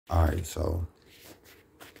All right, so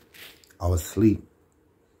I was asleep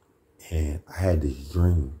and I had this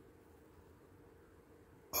dream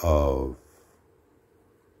of,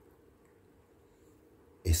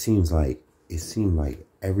 it seemed like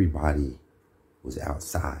everybody was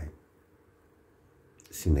outside.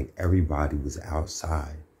 It seemed like everybody was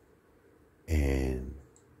outside and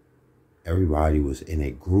everybody was in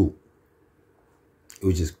a group. It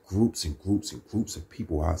was just groups and groups and groups of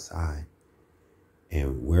people outside.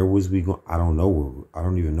 And where was we going? I don't know. I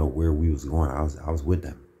don't even know where we was going. I was with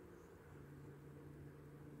them.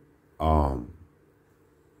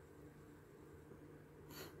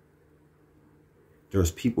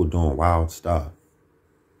 There's people doing wild stuff,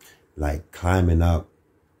 like climbing up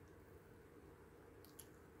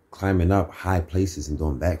high places and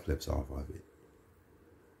doing backflips off of it.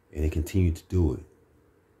 And they continued to do it.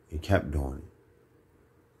 And kept doing it.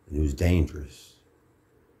 And it was dangerous.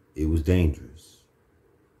 It was dangerous.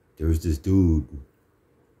 There was this dude,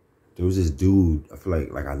 I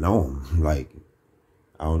feel like I know him. Like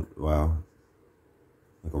a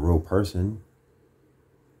real person.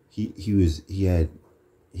 He had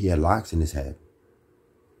locks in his head.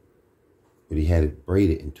 But he had it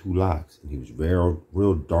braided in 2 locks. And he was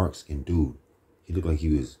real dark skinned dude. He looked like he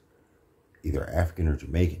was either African or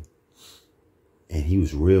Jamaican. And he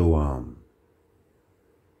was real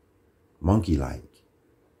monkey-like.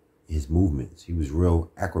 His movements. He was real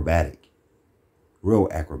acrobatic.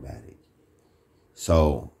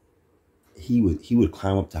 So he would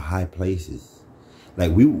climb up to high places.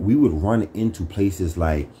 Like we would run into places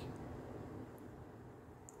like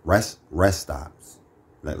rest stops.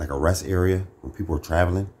 Like a rest area when people were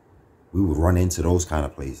traveling. We would run into those kind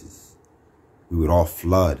of places. We would all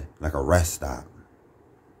flood like a rest stop.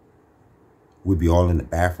 We'd be all in the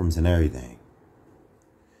bathrooms and everything.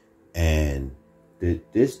 And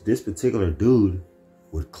this particular dude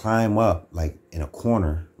would climb up like in a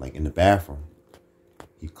corner, like in the bathroom.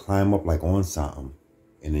 He'd climb up like on something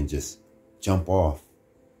and then just jump off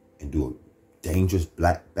and do a dangerous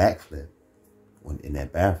backflip in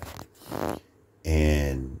that bathroom.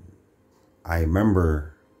 And I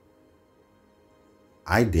remember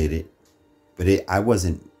I did it, but I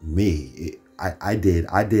wasn't me. I did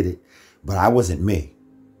it, but I wasn't me.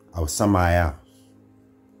 I was somebody else.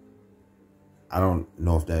 I don't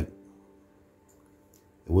know if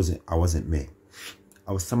I wasn't me.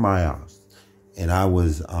 I was somebody else. And I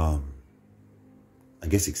was, I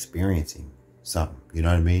guess, experiencing something. You know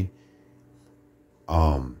what I mean?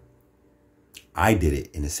 I did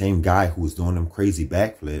it. And the same guy who was doing them crazy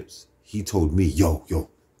backflips, he told me, yo,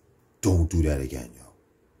 don't do that again, yo.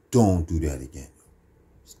 Don't do that again.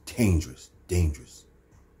 It's dangerous.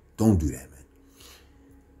 Don't do that, man.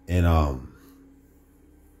 And,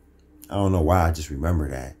 I don't know why I just remember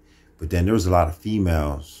that. But then there was a lot of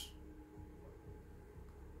females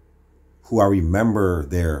who I remember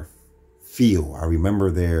their feel. I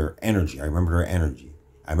remember their energy. I remember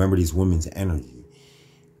these women's energy.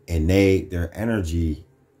 And their energy,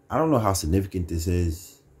 I don't know how significant this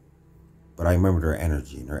is, but I remember their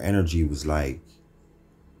energy. And their energy was like,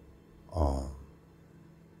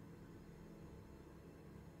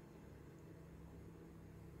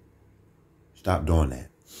 stop doing that.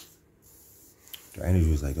 Their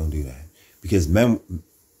energy was like, don't do that. Because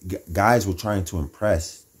guys were trying to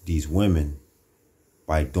impress these women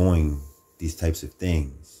by doing these types of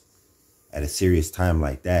things at a serious time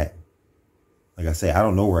like that. Like I say, I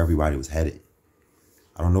don't know where everybody was headed.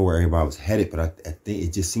 But I think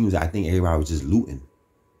it just seems, I think everybody was just looting.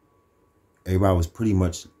 Everybody was pretty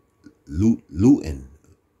much looting.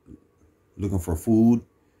 Looking for food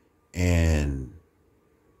and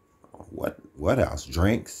what else?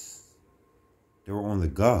 Drinks. They were on the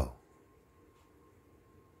go.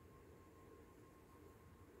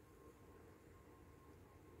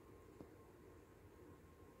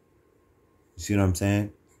 You see what I'm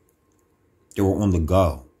saying? They were on the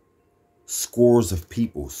go. Scores of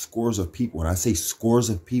people. When I say scores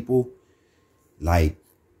of people, like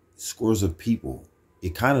scores of people,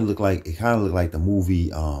 it kind of looked like the movie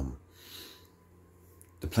The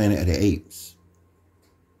Planet of the Apes,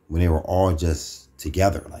 when they were all just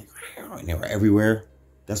together, like, and they were everywhere.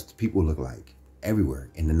 That's what people look like. Everywhere.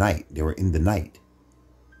 In the night. They were in the night.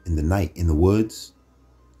 In the woods.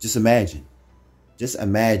 Just imagine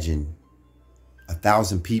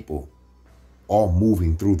 1,000 people all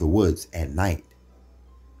moving through the woods at night.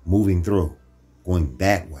 Moving through. Going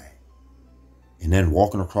that way. And then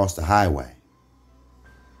walking across the highway.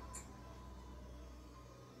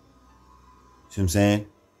 See what I'm saying?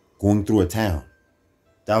 Going through a town.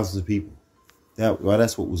 Thousands of people.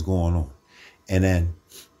 That's what was going on. And then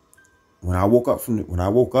when I woke up from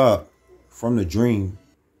the dream,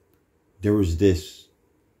 there was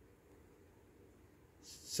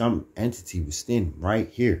some entity was standing right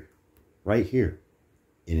here,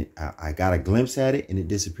 and I got a glimpse at it, and it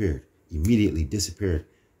disappeared, immediately disappeared.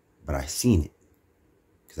 But I seen it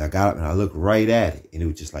because I got up and I looked right at it, and it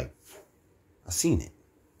was just like, I seen it,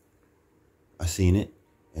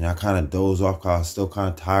 and I kind of dozed off because I was still kind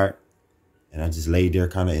of tired, and I just laid there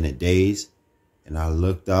kind of in a daze, and I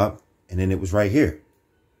looked up, and then it was right here,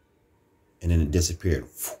 and then it disappeared,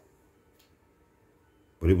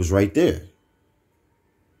 but it was right there,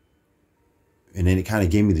 and then it kind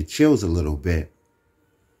of gave me the chills a little bit,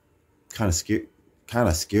 kind of scared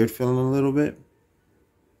feeling a little bit,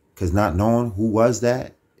 because not knowing who was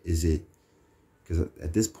that, is it, because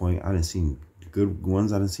at this point I didn't see the good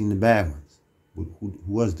ones, I didn't see the bad ones. Who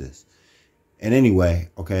was this? And anyway,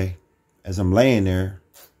 okay, as I'm laying there,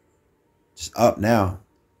 just up now,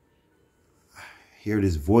 I hear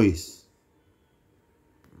this voice.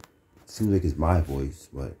 It seems like it's my voice,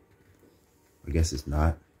 but I guess it's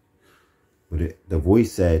not. But the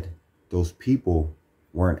voice said those people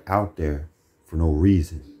weren't out there for no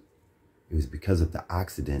reason. It was because of the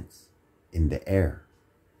accidents in the air.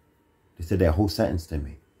 They said that whole sentence to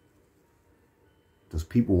me. Those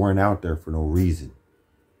people weren't out there for no reason.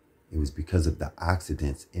 It was because of the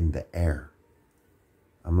accidents in the air.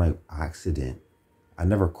 I'm like, accident? I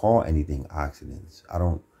never call anything accidents. I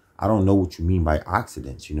don't know what you mean by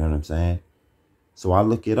accidents. You know what I'm saying? So I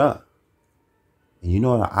look it up. And you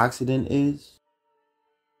know what an accident is?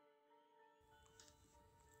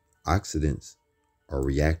 Oxidants are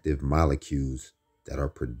reactive molecules that are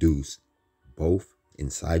produced both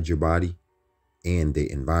inside your body and the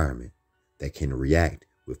environment that can react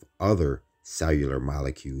with other cellular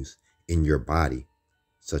molecules in your body,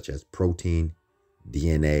 such as protein,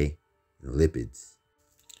 DNA, and lipids.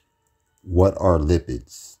 What are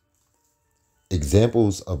lipids?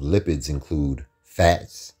 Examples of lipids include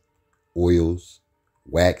fats, oils,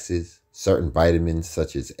 waxes, certain vitamins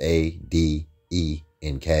such as A, D, E,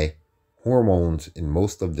 and K, hormones in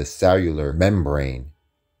most of the cellular membrane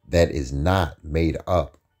that is not made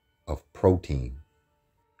up of protein.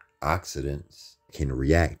 Oxidants can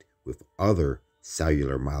react with other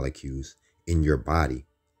cellular molecules in your body,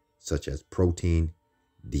 such as protein,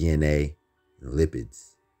 DNA, and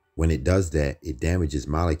lipids. When it does that, it damages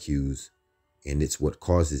molecules, and it's what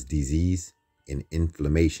causes disease and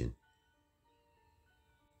inflammation.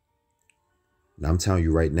 Now, I'm telling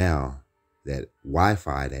you right now that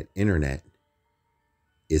Wi-Fi, that internet,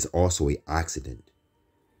 is also an oxidant.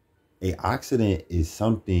 A oxidant is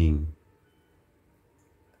something,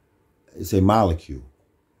 it's a molecule.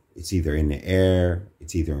 It's either in the air,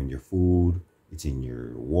 it's either in your food, it's in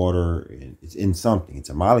your water, and it's in something. It's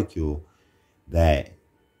a molecule that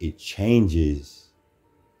it changes,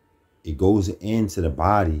 it goes into the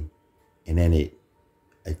body, and then it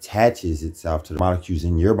attaches itself to the molecules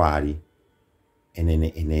in your body, and then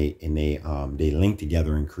they link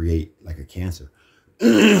together and create like a cancer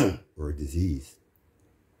or a disease.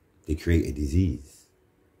 They create a disease,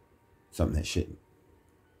 something that shouldn't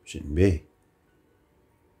be,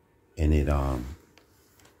 and it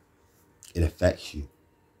affects you.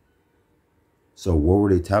 So what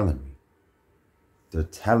were they telling me? They're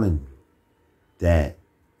telling me that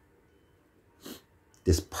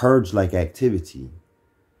this purge-like activity,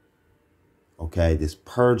 okay, this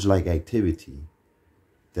purge-like activity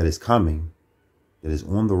that is coming, that is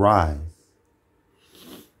on the rise,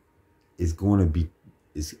 is going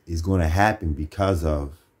to happen because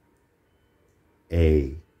of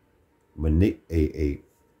a molecular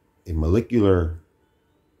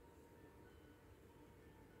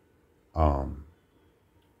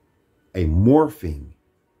a morphing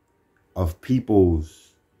of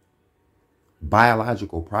people's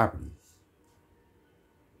biological properties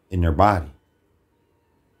in their body.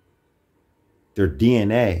 Their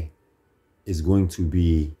DNA is going to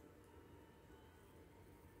be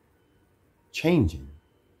changing.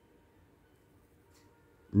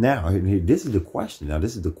 Now, this is the question.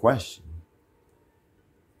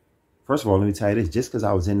 First of all, let me tell you this. Just because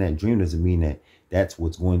I was in that dream doesn't mean that that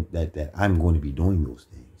I'm going to be doing those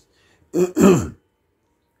things.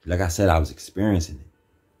 Like I said, I was experiencing it.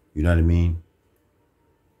 You know what I mean?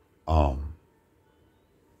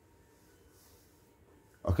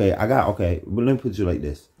 Okay, but let me put it like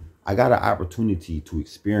this. I got an opportunity to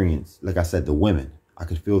experience, like I said, the women. I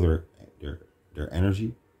could feel their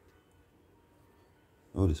energy.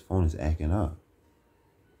 Oh, this phone is acting up.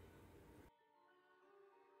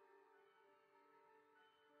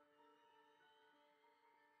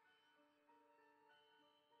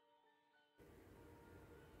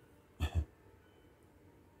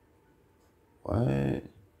 What?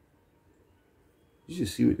 You should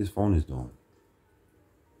see what this phone is doing.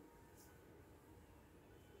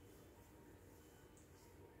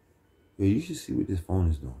 Yeah, you should see what this phone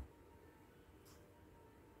is doing.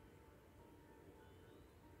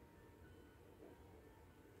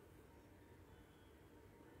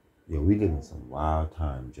 Yeah, we live in some wild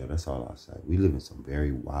times, Joe. That's all I'll say. We live in some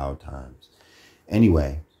very wild times.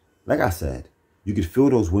 Anyway, like I said, you could feel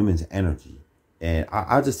those women's energy. And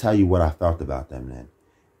I'll just tell you what I felt about them then.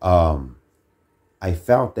 I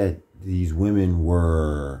felt that these women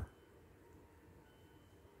were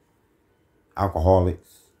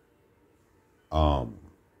alcoholics. I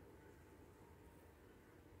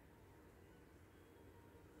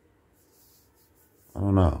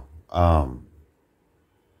don't know.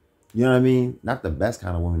 You know what I mean? Not the best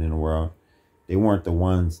kind of women in the world. They weren't the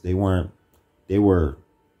ones. They were,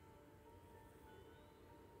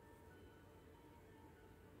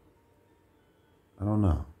 I don't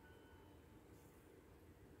know.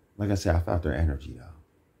 Like I said, I felt their energy though.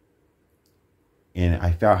 And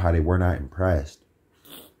I felt how they were not impressed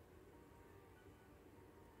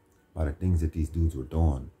by the things that these dudes were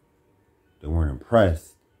doing. They weren't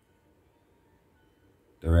impressed.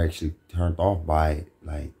 They were actually turned off by it.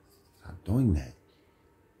 Like, stop doing that.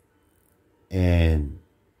 And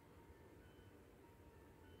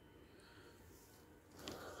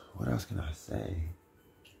what else can I say?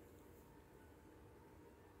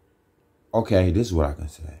 Okay, this is what I can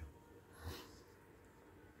say.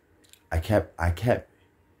 I kept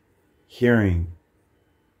hearing,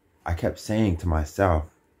 I kept saying to myself,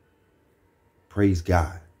 praise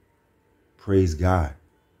God, praise God,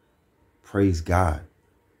 praise God,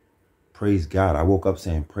 praise God. I woke up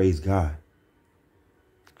saying, praise God,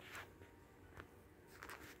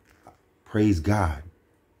 praise God,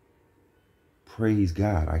 praise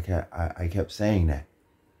God. I kept saying that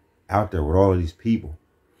out there with all of these people.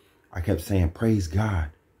 I kept saying, praise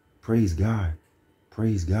God, praise God,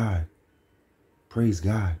 praise God, praise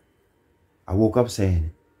God. I woke up saying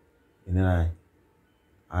it. And then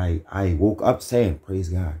I woke up saying, praise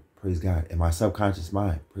God, in my subconscious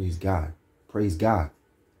mind, praise God, praise God.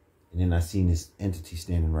 And then I seen this entity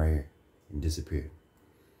standing right here and disappeared.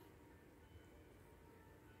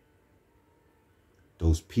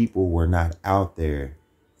 Those people were not out there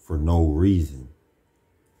for no reason.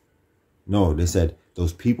 No, they said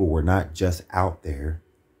those people were not just out there.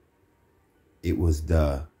 It was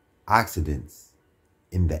the oxidants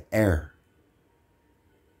in the air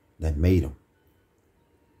that made them.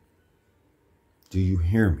 Do you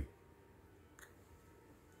hear me?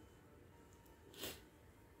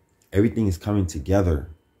 Everything is coming together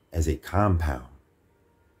as a compound.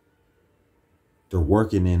 They're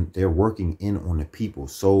working in on the people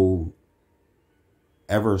so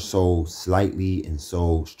ever so slightly and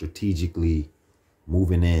so strategically,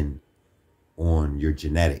 moving in on your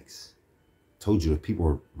genetics. Told you the people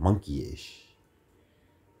are monkey-ish.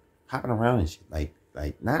 Hopping around and shit. Like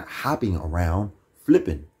not hopping around,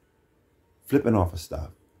 flipping off of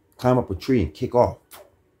stuff. Climb up a tree and kick off.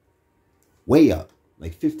 Way up,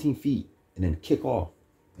 like 15 feet, and then kick off,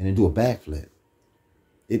 and then do a backflip.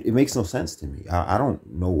 It makes no sense to me. I don't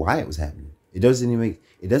know why it was happening. It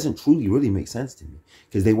doesn't truly really make sense to me.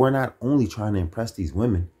 Because they were not only trying to impress these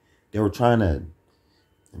women, they were trying to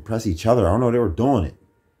impress each other. I don't know, they were doing it.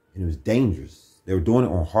 And it was dangerous. They were doing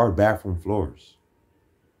it on hard bathroom floors.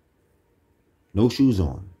 No shoes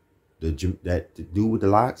on. The dude with the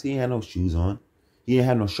locks, he ain't had no shoes on. He didn't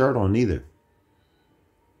have no shirt on either.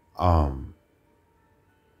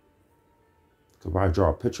 Could probably draw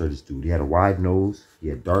a picture of this dude. He had a wide nose. He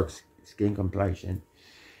had dark skin complexion.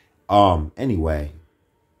 Anyway.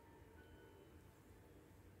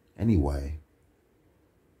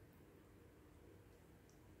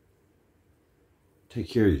 Take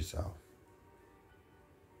care of yourself.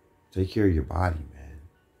 Take care of your body, man.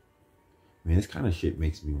 Man, this kind of shit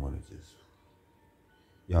makes me want to just...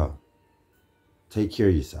 Yo, take care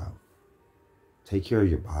of yourself. Take care of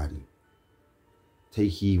your body.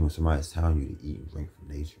 Take heed when somebody's telling you to eat and drink from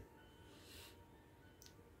nature.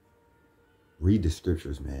 Read the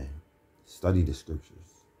scriptures, man. Study the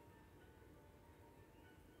scriptures.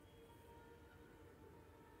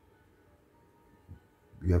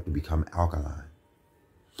 You have to become alkaline.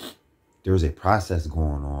 There's a process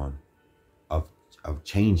going on of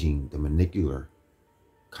changing the molecular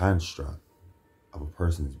construct of a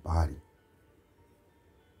person's body.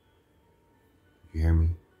 You hear me?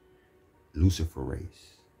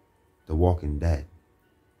 Luciferase, The Walking Dead.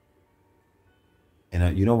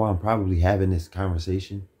 And you know why I'm probably having this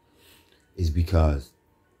conversation is because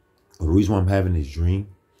the reason why I'm having this dream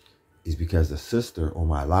is because the sister on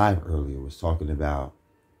my live earlier was talking about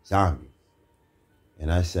zombies.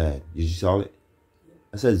 And I said, did you saw it?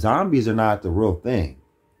 I said, zombies are not the real thing.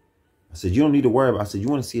 I said, you don't need to worry about it. I said, you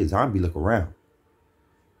want to see a zombie, look around.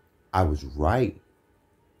 I was right,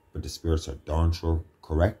 but the spirits are darn sure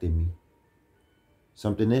correcting me.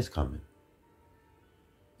 Something is coming.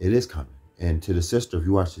 It is coming. And to the sister, if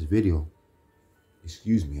you watch this video,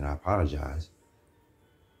 excuse me, and I apologize.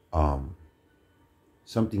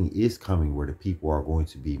 Something is coming where the people are going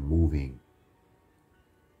to be moving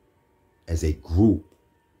as a group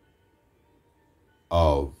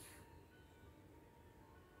of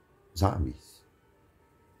zombies.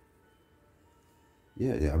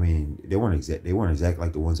 Yeah, I mean, they weren't exactly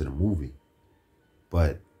like the ones in the movie,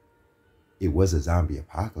 but it was a zombie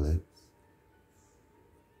apocalypse.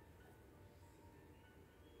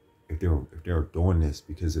 If they were doing this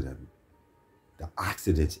because of the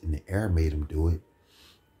oxidants in the air made them do it,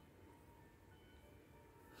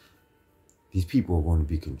 these people are going to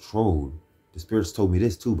be controlled. The spirits told me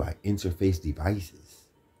this too, by interface devices.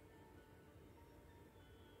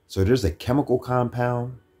 So there's a chemical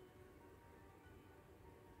compound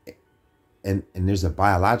and there's a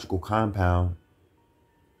biological compound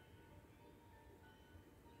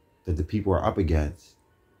that the people are up against.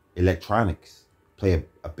 Electronics play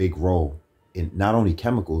a big role in not only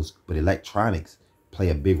chemicals, but electronics play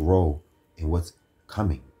a big role in what's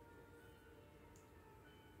coming.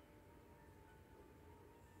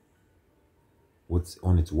 What's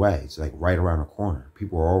on its way. It's like right around the corner.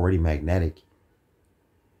 People are already magnetic.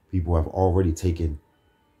 People are already eating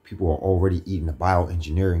the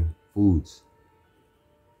bioengineering foods.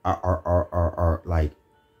 Are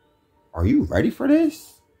you ready for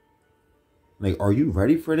this? Like, are you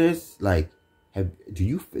ready for this? Like, have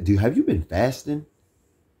you been fasting?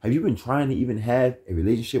 Have you been trying to even have a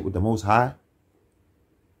relationship with the Most High?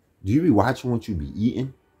 Do you be watching what you be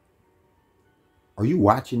eating? Are you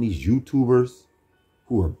watching these YouTubers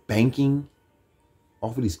who are banking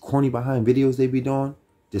off of these corny behind videos they be doing?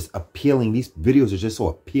 Just appealing. These videos are just so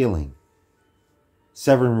appealing.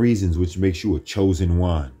 7 reasons which makes you a chosen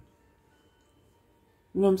one.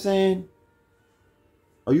 You know what I'm saying?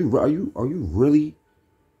 Are you really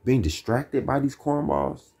being distracted by these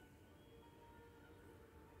cornballs?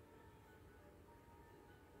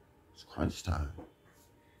 It's crunch time.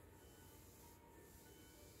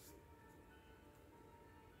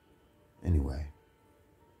 Anyway.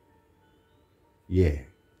 Yeah.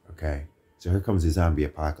 Okay. So here comes the zombie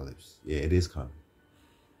apocalypse. Yeah, it is coming.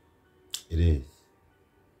 It is.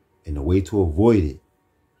 And the way to avoid it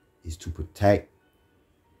is to protect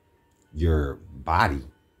your body.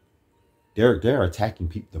 They're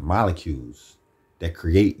attacking the molecules that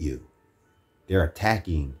create you. They're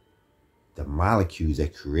attacking the molecules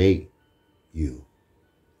that create you.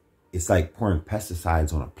 It's like pouring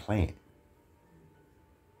pesticides on a plant.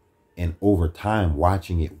 And over time,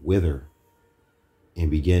 watching it wither and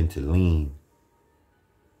begin to lean,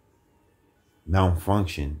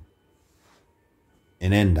 malfunction,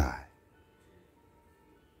 and then die.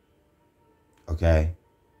 Okay?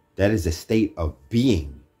 That is a state of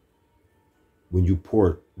being when you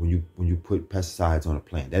put pesticides on a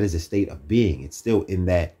plant. That is a state of being. It's still in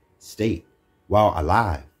that state. While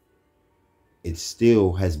alive, it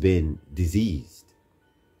still has been diseased.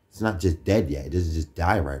 It's not just dead yet. It doesn't just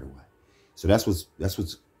die right away. So that's what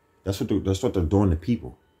they're doing to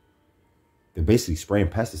people. They're basically spraying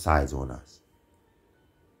pesticides on us.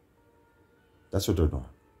 That's what they're doing.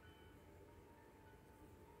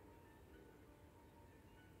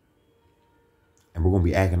 And we're going to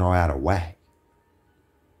be acting all out of whack.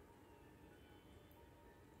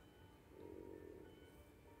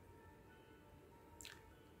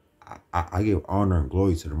 I give honor and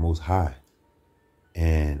glory to the Most High.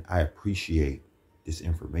 And I appreciate this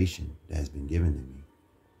information that has been given to me.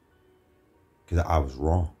 Because I was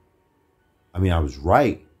wrong. I mean, I was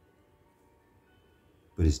right.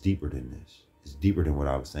 But it's deeper than this. It's deeper than what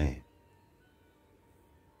I was saying.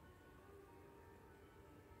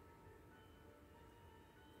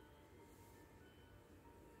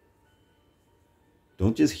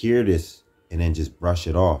 Don't just hear this and then just brush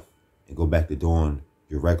it off and go back to doing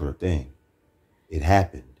your regular thing. It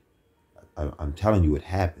happened. I'm telling you, it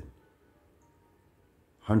happened.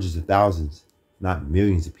 Hundreds of thousands, not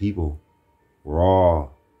millions of people were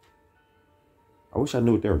all... I wish I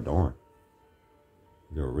knew what they were doing.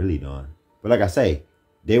 They were really doing. But like I say,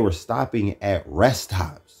 they were stopping at rest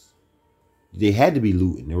stops. They had to be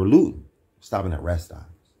looting. They were looting, stopping at rest stops.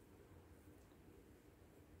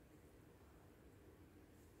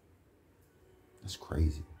 That's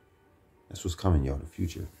crazy. That's what's coming, y'all, in the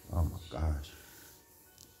future. Oh my gosh.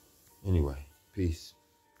 Anyway, peace.